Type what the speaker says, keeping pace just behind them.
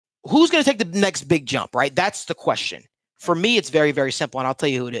who's going to take the next big jump, right? That's the question. For me, it's very, very simple, and I'll tell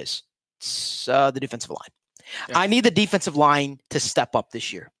you who it is. It's the defensive line. Yeah. I need the defensive line to step up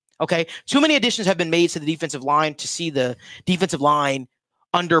this year. Okay, too many additions have been made to the defensive line to see the defensive line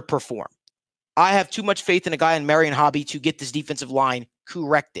underperform. I have too much faith in a guy in Marion Hobby to get this defensive line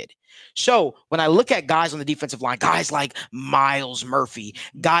corrected. So when I look at guys on the defensive line, guys like Miles Murphy,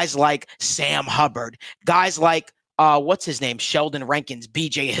 guys like Sam Hubbard, guys like what's his name? Sheldon Rankins,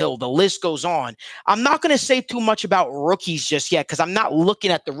 BJ Hill. The list goes on. I'm not going to say too much about rookies just yet because I'm not looking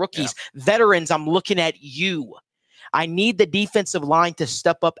at the rookies. Yeah. Veterans, I'm looking at you. I need the defensive line to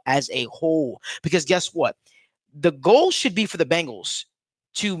step up as a whole because guess what? The goal should be for the Bengals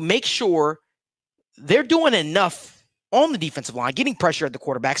to make sure they're doing enough on the defensive line, getting pressure at the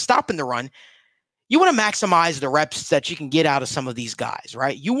quarterback, stopping the run. You want to maximize the reps that you can get out of some of these guys,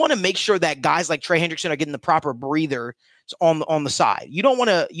 right? You want to make sure that guys like Trey Hendrickson are getting the proper breather on the side. You don't want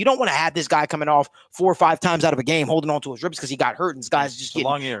to have this guy coming off 4 or 5 times out of a game holding on to his ribs because he got hurt and this guy's just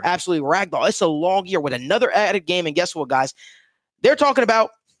getting absolutely ragdoll. It's a long year with another added game, and guess what, guys? They're talking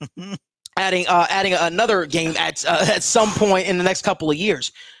about adding another game at some point in the next couple of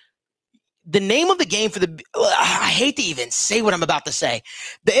years. The name of the game for I hate to even say what I'm about to say.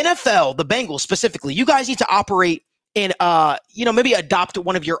 The NFL, the Bengals specifically, you guys need to operate in, maybe adopt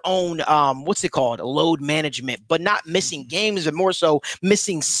one of your own, what's it called? Load management, but not missing games, but more so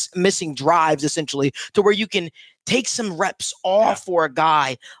missing drives, essentially, to where you can take some reps off for a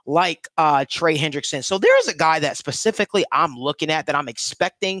guy like Trey Hendrickson. So there's a guy that specifically I'm looking at that I'm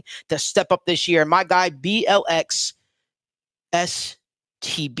expecting to step up this year. My guy, BLXS.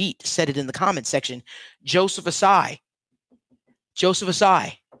 T-Beat said it in the comment section. Joseph Asai,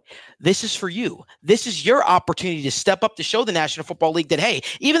 this is for you. This is your opportunity to step up to show the National Football League that, hey,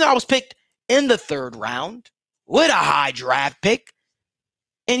 even though I was picked in the 3rd round with a high draft pick,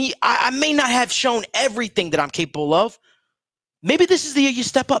 and I may not have shown everything that I'm capable of, maybe this is the year you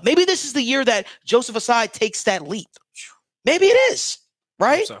step up. Maybe this is the year that Joseph Asai takes that leap. Maybe it is,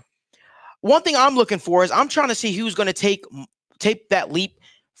 right? So. One thing I'm looking for is I'm trying to see who's going to take that leap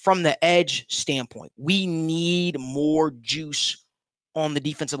from the edge standpoint. We need more juice on the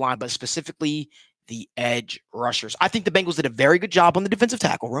defensive line, but specifically the edge rushers. I think the Bengals did a very good job on the defensive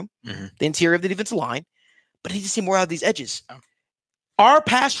tackle room, the interior of the defensive line, but I need to see more out of these edges. Our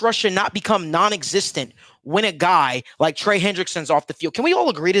pass rush should not become non-existent when a guy like Trey Hendrickson's off the field. Can we all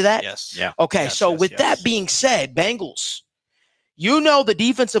agree to that? Yes. Yeah. Okay, with that being said, Bengals, the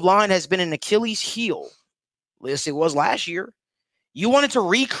defensive line has been an Achilles heel. Yes, it was last year. You wanted to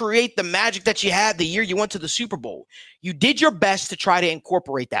recreate the magic that you had the year you went to the Super Bowl. You did your best to try to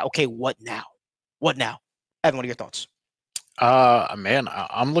incorporate that. Okay, what now? Evan, what are your thoughts? Man,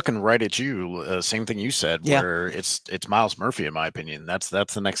 I'm looking right at you. Same thing you said, where it's Miles Murphy, in my opinion. That's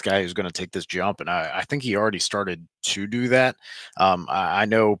the next guy who's going to take this jump, and I think he already started to do that. I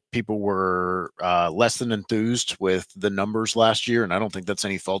know people were less than enthused with the numbers last year, and I don't think that's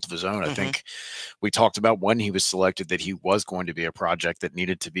any fault of his own. I think we talked about when he was selected that he was going to be a project that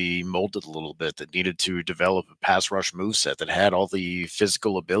needed to be molded a little bit, that needed to develop a pass rush moveset that had all the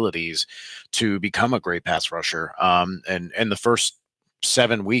physical abilities to become a great pass rusher. And the first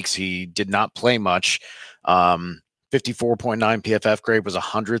 7 weeks, he did not play much. 54.9 PFF grade, was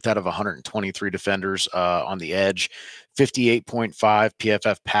 100th out of 123 defenders on the edge. 58.5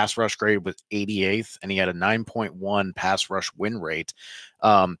 PFF pass rush grade was 88th, and he had a 9.1 pass rush win rate.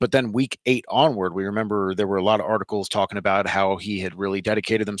 But then week 8 onward, we remember there were a lot of articles talking about how he had really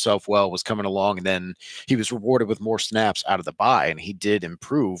dedicated himself well, was coming along, and then he was rewarded with more snaps out of the bye, and he did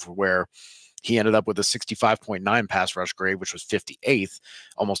improve, where he ended up with a 65.9 pass rush grade, which was 58th,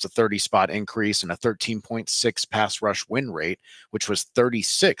 almost a 30-spot increase, and a 13.6 pass rush win rate, which was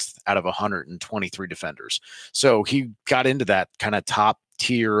 36th out of 123 defenders. So he got into that kind of top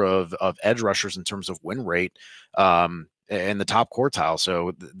tier of edge rushers in terms of win rate, in the top quartile.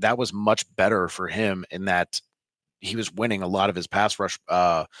 So that was much better for him in that he was winning a lot of his pass rush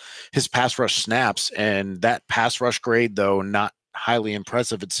snaps. And that pass rush grade, though not highly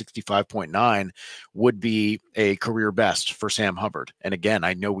impressive at 65.9, would be a career best for Sam Hubbard. And again,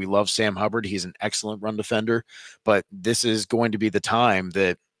 I know we love Sam Hubbard. He's an excellent run defender, but this is going to be the time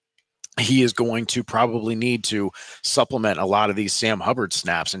that he is going to probably need to supplement a lot of these Sam Hubbard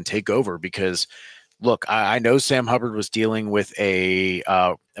snaps and take over, because look, I know Sam Hubbard was dealing with a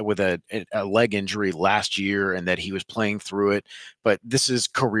a leg injury last year and that he was playing through it. But this is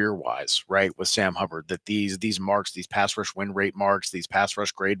career wise, right? With Sam Hubbard, that these marks, these pass rush win rate marks, these pass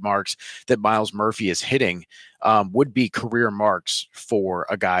rush grade marks that Myles Murphy is hitting would be career marks for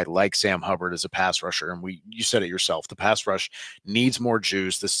a guy like Sam Hubbard as a pass rusher. And you said it yourself, the pass rush needs more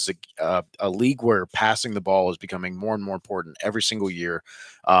juice. This is a league where passing the ball is becoming more and more important every single year.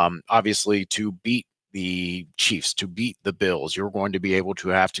 Obviously, to beat the Chiefs, to beat the Bills, you're going to be able to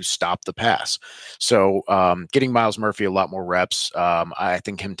have to stop the pass. So getting Myles Murphy a lot more reps, I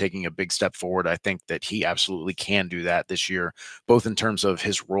think him taking a big step forward. I think that he absolutely can do that this year, both in terms of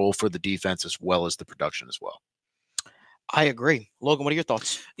his role for the defense as well as the production as well. I agree. Logan, what are your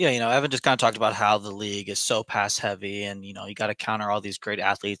thoughts? Yeah, Evan just kind of talked about how the league is so pass heavy, and you got to counter all these great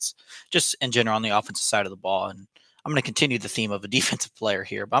athletes just in general on the offensive side of the ball. And I'm going to continue the theme of a defensive player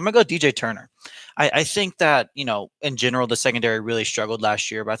here, but I'm going to go DJ Turner. I think that, in general, the secondary really struggled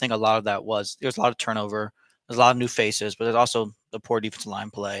last year, but I think a lot of that there's a lot of turnover. There's a lot of new faces, but there's also the poor defensive line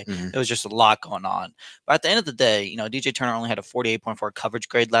play. It was just a lot going on. But at the end of the day, DJ Turner only had a 48.4 coverage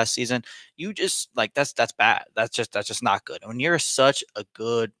grade last season. You just that's bad. That's just not good. When you're such a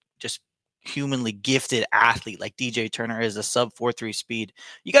good, just humanly gifted athlete like DJ Turner is, a sub 4.3 speed,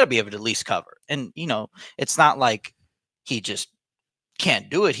 you got to be able to at least cover. And it's not like he just can't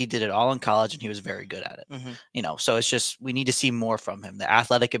do it. He did it all in college and he was very good at it. So it's just, we need to see more from him. The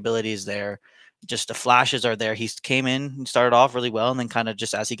athletic ability is there, just the flashes are there. He came in and started off really well, and then kind of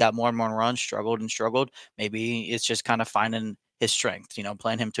just as he got more and more runs, struggled. Maybe it's just kind of finding his strength,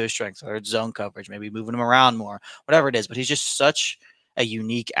 playing him to his strengths, or zone coverage, maybe moving him around more, whatever it is. But he's just such a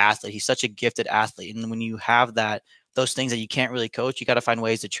unique athlete. He's such a gifted athlete. And when you have those things that you can't really coach, you got to find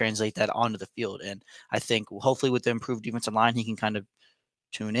ways to translate that onto the field. And I think hopefully with the improved defensive line, he can kind of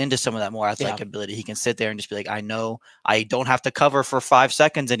tune into some of that more athletic ability. He can sit there and just be like, I know I don't have to cover for 5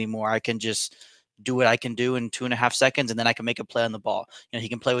 seconds anymore. I can just do what I can do in 2.5 seconds, and then I can make a play on the ball. He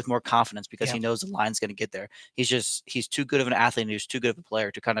can play with more confidence because he knows the line's going to get there. He's too good of an athlete, and he's too good of a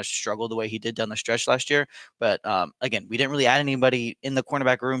player to kind of struggle the way he did down the stretch last year. But again, we didn't really add anybody in the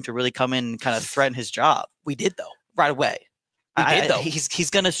cornerback room to really come in and kind of threaten his job. We did though. Right away. We did though.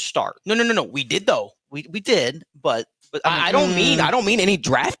 He's going to start. No. We did though. We did, but I don't mean any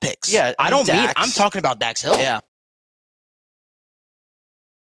draft picks. Yeah, I'm talking about Dax Hill. Yeah.